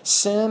punish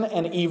sin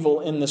and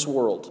evil in this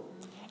world,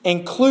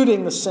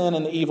 including the sin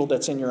and the evil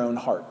that's in your own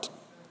heart.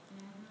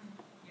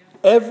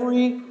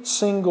 Every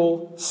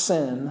single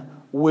sin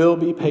will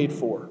be paid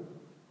for.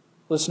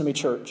 Listen to me,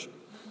 church.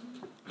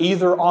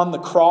 Either on the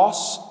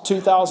cross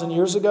 2,000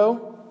 years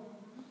ago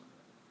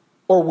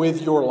or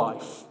with your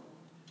life.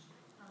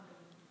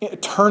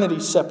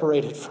 Eternity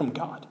separated from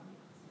God.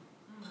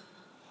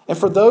 And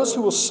for those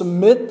who will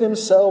submit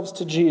themselves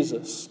to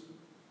Jesus,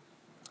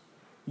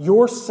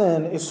 your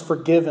sin is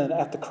forgiven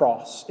at the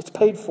cross. It's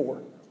paid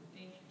for.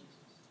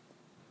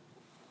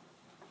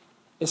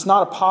 It's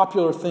not a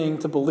popular thing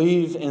to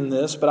believe in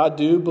this, but I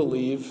do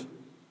believe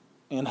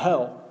in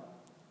hell.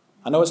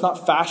 I know it's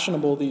not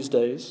fashionable these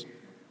days.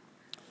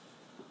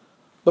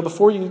 But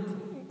before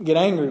you get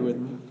angry with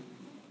me,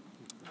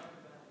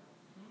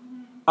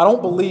 I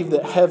don't believe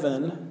that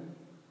heaven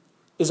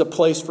is a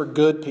place for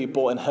good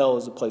people and hell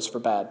is a place for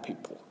bad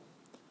people.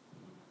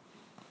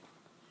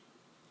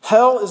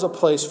 Hell is a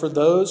place for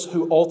those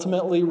who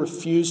ultimately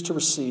refuse to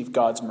receive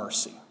God's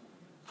mercy.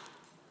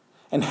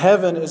 And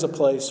heaven is a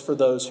place for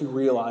those who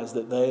realize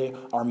that they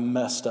are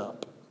messed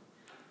up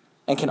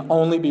and can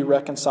only be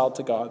reconciled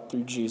to God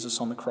through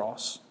Jesus on the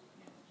cross.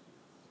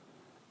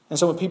 And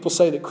so when people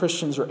say that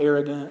Christians are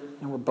arrogant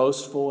and we're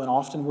boastful, and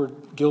often we're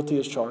guilty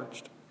as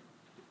charged,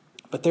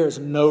 but there is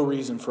no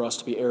reason for us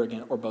to be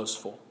arrogant or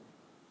boastful.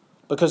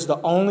 Because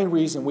the only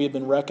reason we have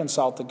been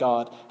reconciled to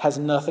God has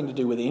nothing to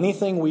do with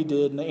anything we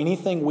did,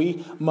 anything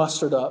we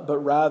mustered up, but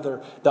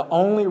rather the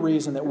only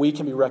reason that we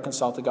can be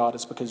reconciled to God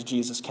is because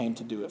Jesus came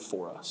to do it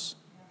for us.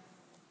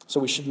 So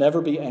we should never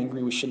be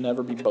angry, we should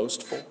never be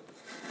boastful,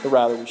 but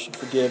rather we should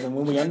forgive. And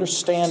when we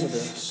understand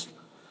this,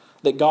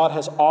 that God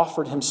has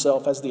offered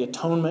himself as the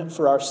atonement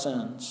for our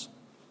sins,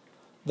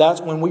 that's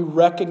when we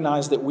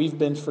recognize that we've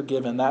been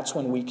forgiven, that's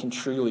when we can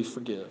truly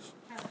forgive.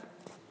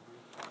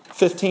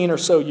 15 or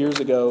so years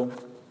ago,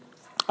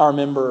 I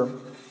remember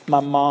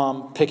my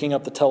mom picking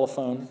up the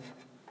telephone,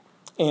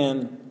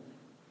 and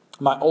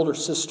my older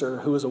sister,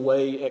 who was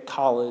away at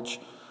college,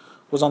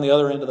 was on the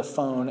other end of the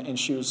phone, and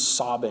she was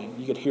sobbing.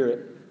 You could hear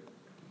it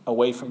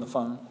away from the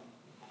phone.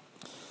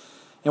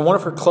 And one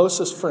of her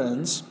closest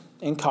friends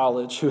in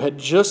college, who had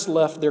just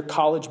left their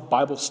college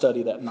Bible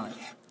study that night,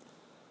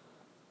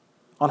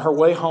 on her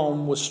way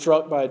home was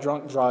struck by a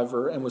drunk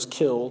driver and was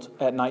killed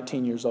at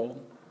 19 years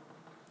old.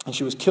 And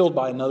she was killed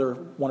by another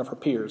one of her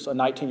peers, a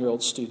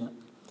 19-year-old student.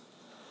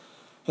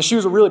 And she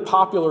was a really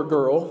popular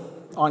girl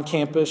on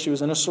campus. She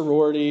was in a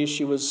sorority.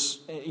 She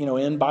was,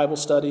 in Bible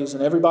studies,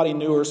 and everybody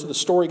knew her. So the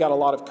story got a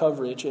lot of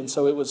coverage. And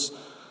so it was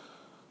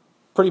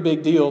a pretty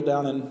big deal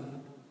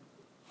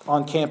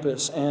on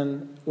campus.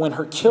 And when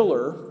her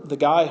killer, the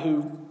guy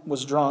who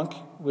was drunk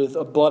with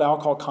a blood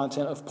alcohol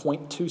content of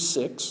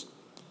 0.26,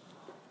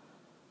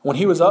 when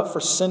he was up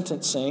for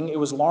sentencing, it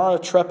was Laura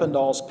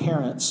Treppendall's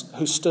parents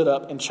who stood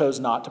up and chose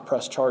not to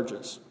press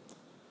charges.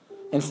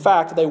 In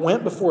fact, they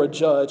went before a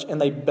judge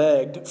and they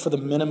begged for the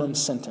minimum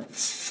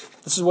sentence.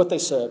 This is what they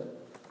said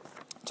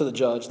to the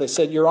judge. They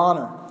said, "Your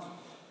Honor,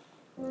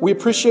 we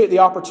appreciate the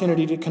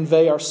opportunity to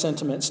convey our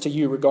sentiments to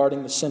you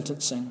regarding the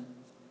sentencing.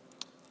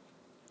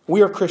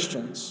 We are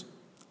Christians.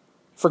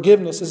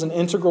 Forgiveness is an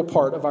integral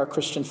part of our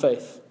Christian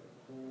faith.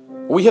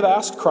 We have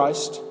asked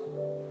Christ,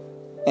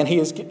 and He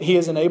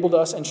has enabled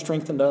us and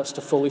strengthened us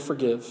to fully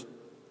forgive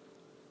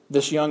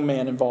this young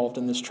man involved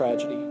in this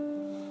tragedy.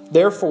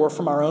 Therefore,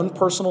 from our own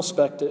personal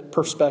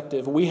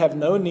perspective, we have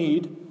no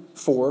need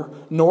for,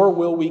 nor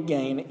will we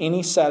gain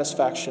any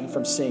satisfaction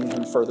from seeing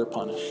him further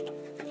punished."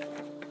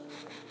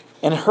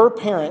 And her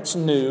parents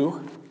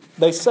knew,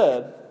 they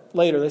said,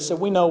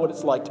 "We know what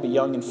it's like to be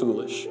young and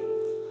foolish."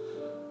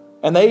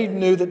 And they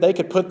knew that they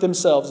could put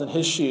themselves in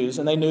his shoes,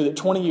 and they knew that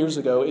 20 years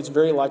ago, it's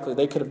very likely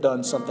they could have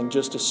done something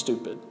just as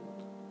stupid.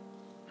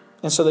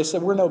 And so they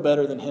said, "We're no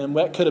better than him.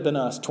 That could have been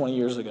us 20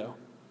 years ago."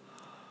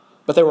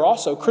 But they were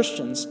also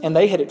Christians, and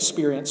they had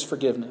experienced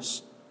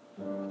forgiveness.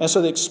 And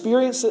so the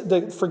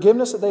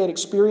forgiveness that they had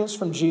experienced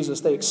from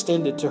Jesus, they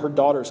extended to her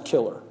daughter's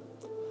killer.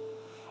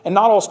 And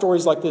not all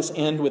stories like this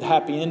end with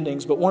happy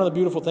endings, but one of the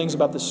beautiful things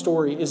about this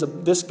story is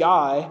this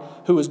guy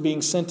who was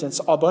being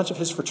sentenced, a bunch of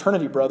his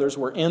fraternity brothers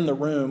were in the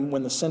room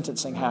when the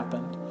sentencing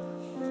happened.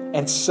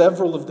 And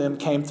several of them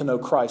came to know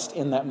Christ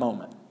in that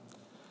moment.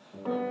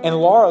 And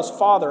Laura's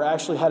father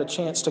actually had a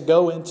chance to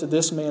go into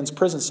this man's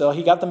prison cell.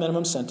 He got the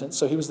minimum sentence,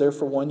 so he was there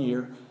for 1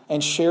 year,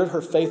 and shared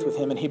her faith with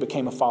him, and he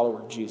became a follower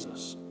of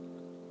Jesus.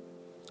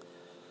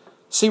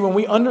 See, when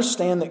we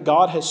understand that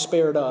God has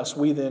spared us,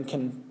 we then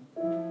can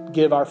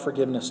give our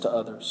forgiveness to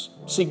others.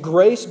 See,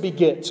 grace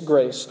begets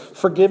grace.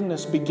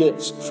 Forgiveness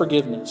begets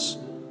forgiveness.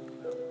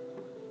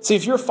 See,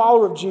 if you're a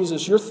follower of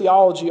Jesus, your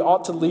theology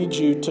ought to lead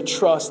you to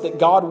trust that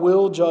God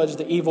will judge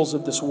the evils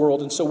of this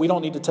world, and so we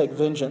don't need to take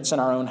vengeance in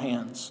our own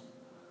hands.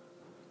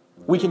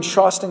 We can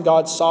trust in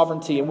God's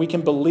sovereignty, and we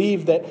can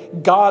believe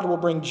that God will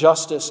bring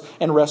justice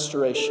and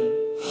restoration.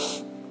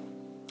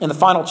 In the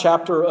final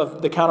chapter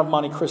of The Count of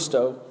Monte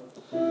Cristo,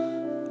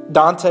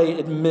 Dante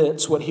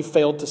admits what he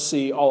failed to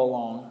see all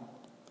along.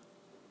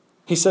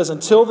 He says,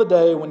 "Until the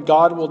day when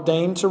God will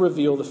deign to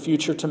reveal the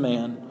future to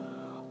man,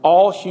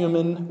 all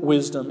human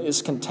wisdom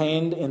is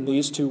contained in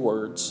these two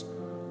words,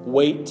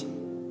 wait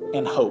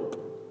and hope."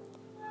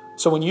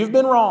 So when you've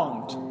been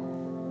wronged,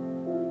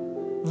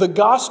 the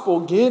gospel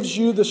gives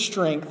you the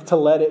strength to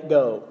let it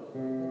go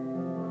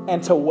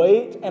and to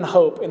wait and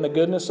hope in the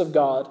goodness of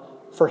God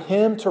for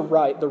Him to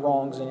right the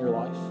wrongs in your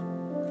life.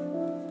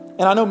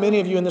 And I know many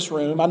of you in this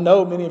room, I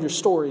know many of your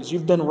stories,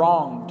 you've been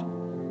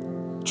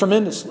wronged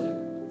tremendously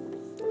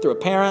through a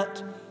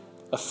parent,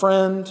 a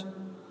friend,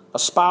 a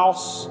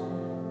spouse,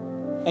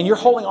 and you're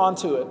holding on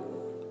to it.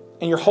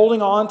 And you're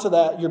holding on to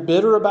that. You're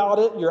bitter about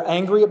it. You're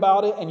angry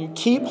about it. And you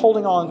keep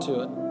holding on to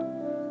it.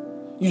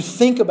 You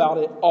think about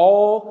it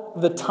all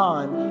the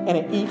time. And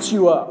it eats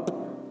you up.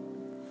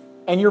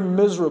 And you're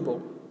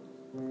miserable.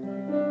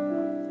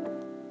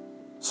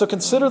 So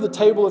consider the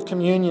table of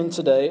communion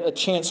today a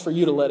chance for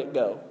you to let it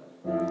go.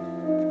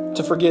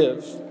 To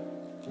forgive.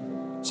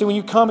 See, when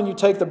you come and you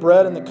take the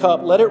bread and the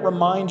cup, let it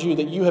remind you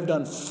that you have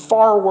done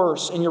far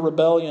worse in your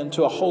rebellion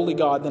to a holy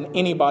God than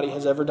anybody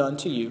has ever done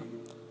to you.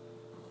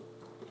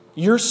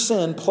 Your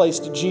sin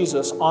placed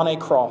Jesus on a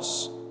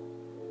cross.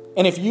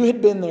 And if you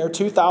had been there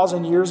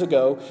 2,000 years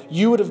ago,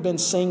 you would have been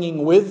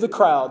singing with the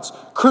crowds,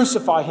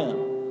 "Crucify him."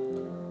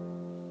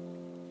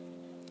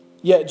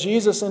 Yet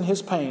Jesus in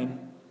his pain,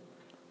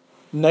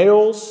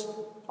 nails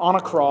on a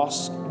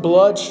cross,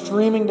 blood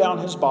streaming down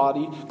his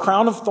body,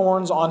 crown of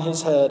thorns on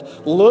his head,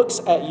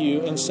 looks at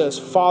you and says,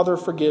 "Father,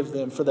 forgive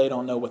them, for they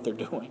don't know what they're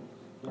doing."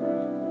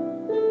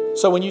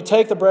 So when you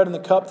take the bread and the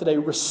cup today,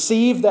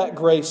 receive that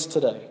grace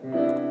today.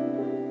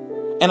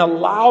 And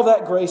allow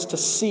that grace to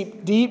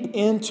seep deep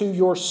into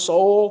your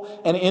soul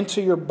and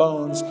into your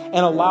bones.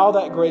 And allow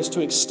that grace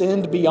to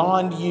extend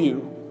beyond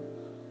you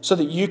so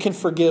that you can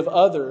forgive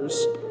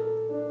others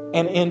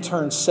and in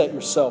turn set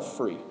yourself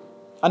free.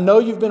 I know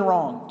you've been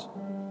wronged,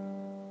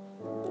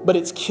 but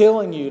it's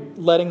killing you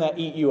letting that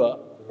eat you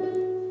up.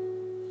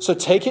 So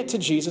take it to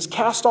Jesus.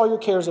 Cast all your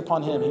cares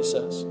upon him, he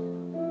says.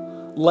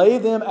 Lay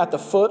them at the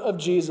foot of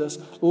Jesus.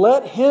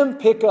 Let him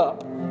pick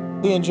up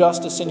the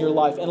injustice in your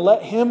life and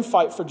let him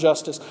fight for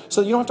justice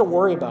so that you don't have to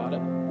worry about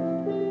it.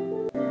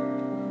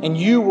 And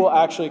you will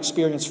actually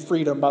experience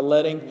freedom by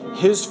letting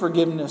his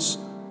forgiveness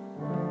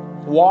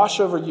wash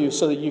over you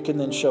so that you can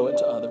then show it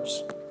to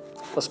others.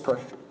 Let's pray.